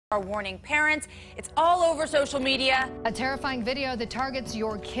are warning parents. It's all over social media. A terrifying video that targets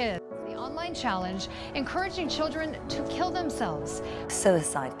your kids. The online challenge encouraging children to kill themselves.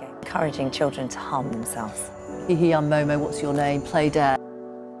 Suicide game, encouraging children to harm themselves. Hee I'm Momo, what's your name? Play dead.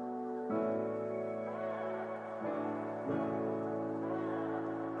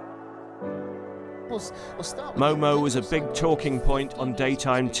 Momo was a big talking point on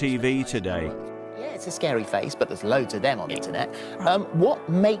daytime TV today. Yeah, it's a scary face, but there's loads of them on the internet. What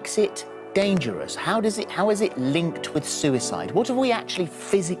makes it dangerous? How is it linked with suicide? What have we actually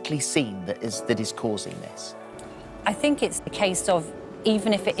physically seen that is causing this? I think it's the case of,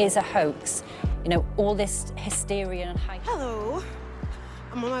 even if it is a hoax, you know, all this hysteria and hype. Hello,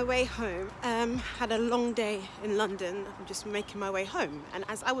 I'm on my way home. Had a long day in London. I'm just making my way home. And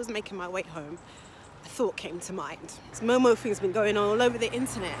as I was making my way home, a thought came to mind. This Momo thing's been going on all over the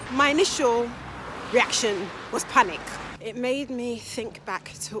internet. My initial reaction was panic. It made me think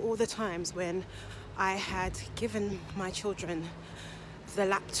back to all the times when I had given my children the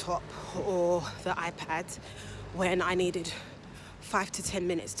laptop or the iPad when I needed 5 to 10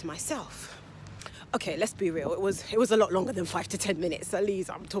 minutes to myself. Okay, let's be real. It was a lot longer than 5 to 10 minutes. At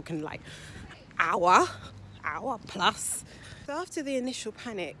least I'm talking like hour plus. So after the initial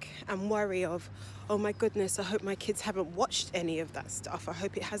panic and worry of, oh my goodness, I hope my kids haven't watched any of that stuff. I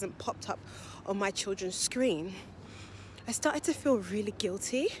hope it hasn't popped up on my children's screen. I started to feel really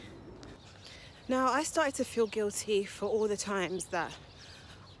guilty. Now, I started to feel guilty for all the times that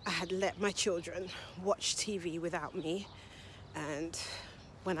I had let my children watch TV without me and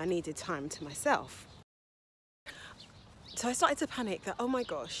when I needed time to myself. So I started to panic that, oh my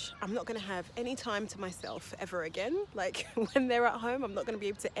gosh, I'm not going to have any time to myself ever again. Like when they're at home, I'm not going to be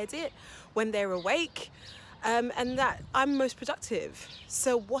able to edit when they're awake, and that I'm most productive.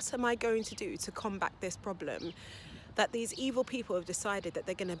 So what am I going to do to combat this problem? That these evil people have decided that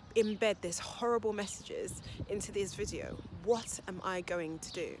they're going to embed these horrible messages into this video. What am I going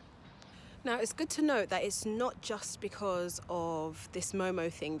to do? Now, it's good to note that it's not just because of this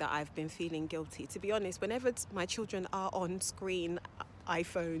Momo thing that I've been feeling guilty. To be honest, whenever my children are on screen,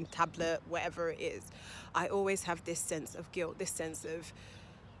 iPhone, tablet, whatever it is, I always have this sense of guilt, this sense of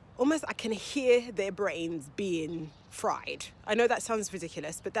almost I can hear their brains being fried. I know that sounds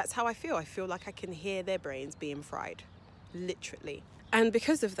ridiculous, but that's how I feel. I feel like I can hear their brains being fried, literally. And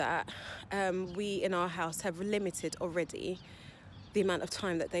because of that, we in our house have limited already the amount of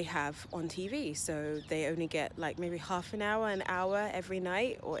time that they have on TV. So they only get like maybe half an hour every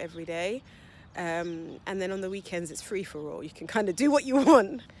night or every day. And then on the weekends, it's free for all. You can kind of do what you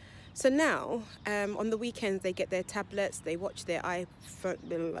want. So now, on the weekends, they get their tablets, they watch their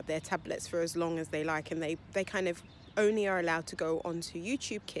iPhone, their tablets for as long as they like, and they kind of only are allowed to go onto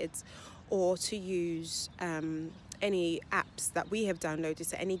YouTube Kids or to use any apps that we have downloaded,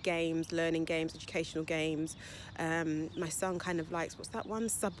 so any games, learning games, educational games. My son kind of likes, what's that one?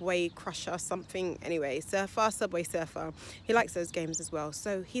 Subway Crusher something. Anyway, Subway Surfer. He likes those games as well,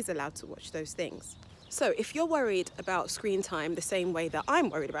 so he's allowed to watch those things. So if you're worried about screen time the same way that I'm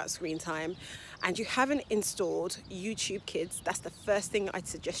worried about screen time, and you haven't installed YouTube Kids, that's the first thing I'd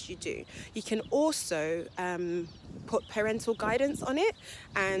suggest you do. You can also put parental guidance on it,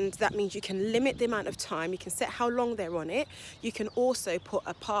 and that means you can limit the amount of time, you can set how long they're on it. You can also put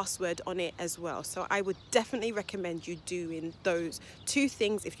a password on it as well. So I would definitely recommend you doing those two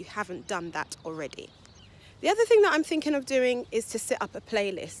things if you haven't done that already. The other thing that I'm thinking of doing is to set up a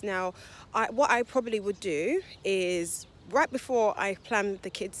playlist. Now, what I probably would do is, right before I plan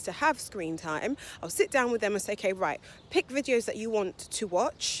the kids to have screen time, I'll sit down with them and say, okay, right, pick videos that you want to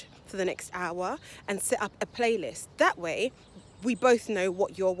watch for the next hour and set up a playlist. That way, we both know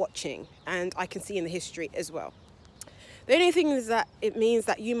what you're watching and I can see in the history as well. The only thing is that it means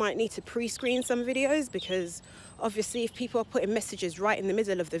that you might need to pre-screen some videos, because obviously if people are putting messages right in the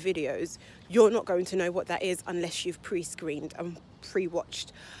middle of the videos, you're not going to know what that is unless you've pre-screened and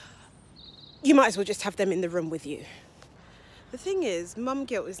pre-watched. You might as well just have them in the room with you. The thing is, mum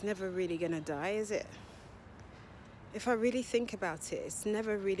guilt is never really going to die, is it? If I really think about it, it's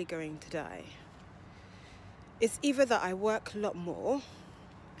never really going to die. It's either that I work a lot more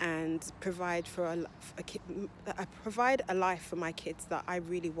and provide a life for my kids that I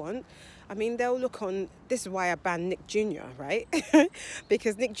really want. I mean, they'll look on, this is why I banned Nick Jr., right?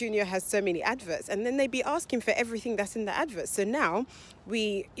 Because Nick Jr. has so many adverts, and then they'd be asking for everything that's in the adverts. So now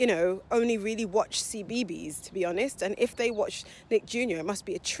we, you know, only really watch CBeebies, to be honest. And if they watch Nick Jr., it must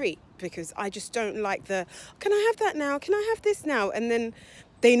be a treat, because I just don't like the, can I have that now? Can I have this now? And then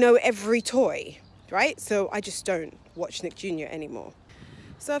they know every toy, right? So I just don't watch Nick Jr. anymore.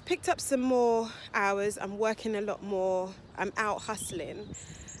 So I've picked up some more hours. I'm working a lot more. I'm out hustling.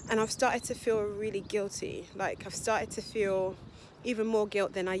 And I've started to feel really guilty. Like, I've started to feel even more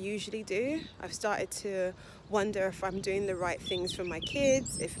guilt than I usually do. I've started to wonder if I'm doing the right things for my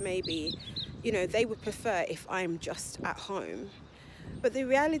kids, if maybe, you know, they would prefer if I'm just at home. But the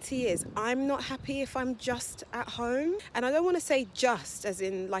reality is, I'm not happy if I'm just at home. And I don't want to say just as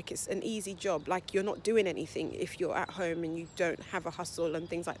in like it's an easy job, like you're not doing anything if you're at home and you don't have a hustle and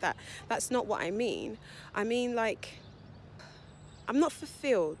things like that. That's not what I mean. I mean, like, I'm not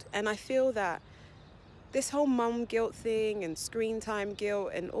fulfilled. And I feel that this whole mum guilt thing and screen time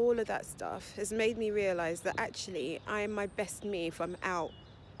guilt and all of that stuff has made me realize that actually I am my best me if I'm out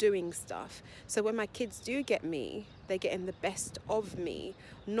doing stuff. So when my kids do get me, they're getting the best of me,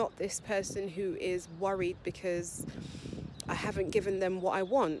 not this person who is worried because I haven't given them what I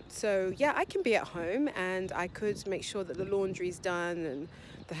want. So yeah, I can be at home and I could make sure that the laundry's done and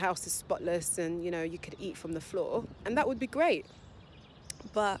the house is spotless and, you know, you could eat from the floor, and that would be great.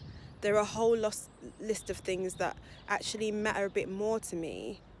 But there are a whole list of things that actually matter a bit more to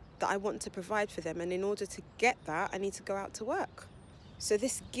me that I want to provide for them, and in order to get that, I need to go out to work. So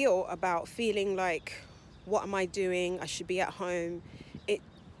this guilt about feeling like, what am I doing? I should be at home.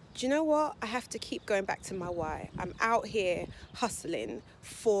 Do you know what? I have to keep going back to my why. I'm out here hustling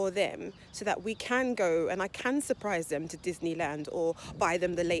for them so that we can go and I can surprise them to Disneyland or buy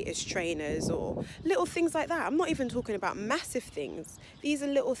them the latest trainers or little things like that. I'm not even talking about massive things. These are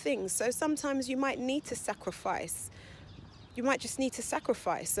little things. So sometimes you might need to sacrifice. You might just need to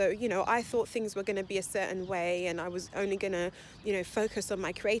sacrifice. So, you know, I thought things were going to be a certain way and I was only going to, you know, focus on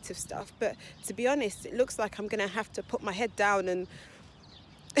my creative stuff. But to be honest, it looks like I'm going to have to put my head down and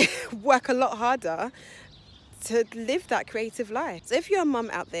work a lot harder to live that creative life. So if you're a mum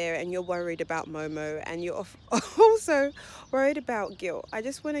out there and you're worried about Momo and you're also worried about guilt, I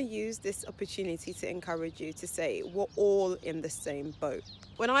just want to use this opportunity to encourage you to say we're all in the same boat.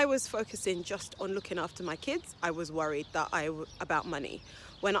 When I was focusing just on looking after my kids, I was worried about money.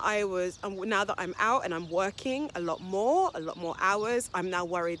 When now that I'm out and I'm working a lot more hours, I'm now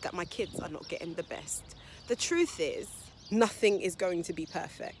worried that my kids are not getting the best. The truth is, nothing is going to be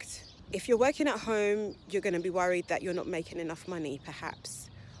perfect. If you're working at home, you're going to be worried that you're not making enough money, perhaps.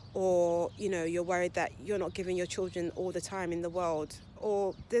 Or, you know, you're worried that you're not giving your children all the time in the world.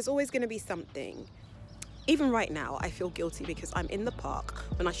 Or there's always going to be something. Even right now, I feel guilty because I'm in the park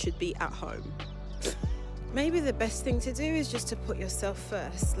when I should be at home. Maybe the best thing to do is just to put yourself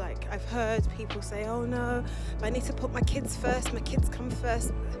first. Like, I've heard people say, oh no, I need to put my kids first, my kids come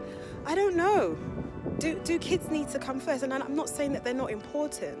first. I don't know. Do kids need to come first? And I'm not saying that they're not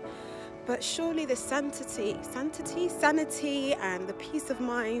important, but surely the sanity and the peace of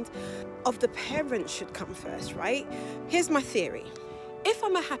mind of the parent should come first, right? Here's my theory. If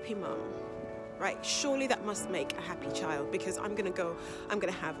I'm a happy mum, right, surely that must make a happy child, because I'm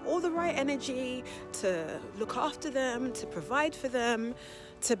gonna have all the right energy to look after them, to provide for them,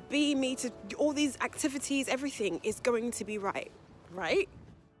 to be me, to all these activities, everything is going to be right?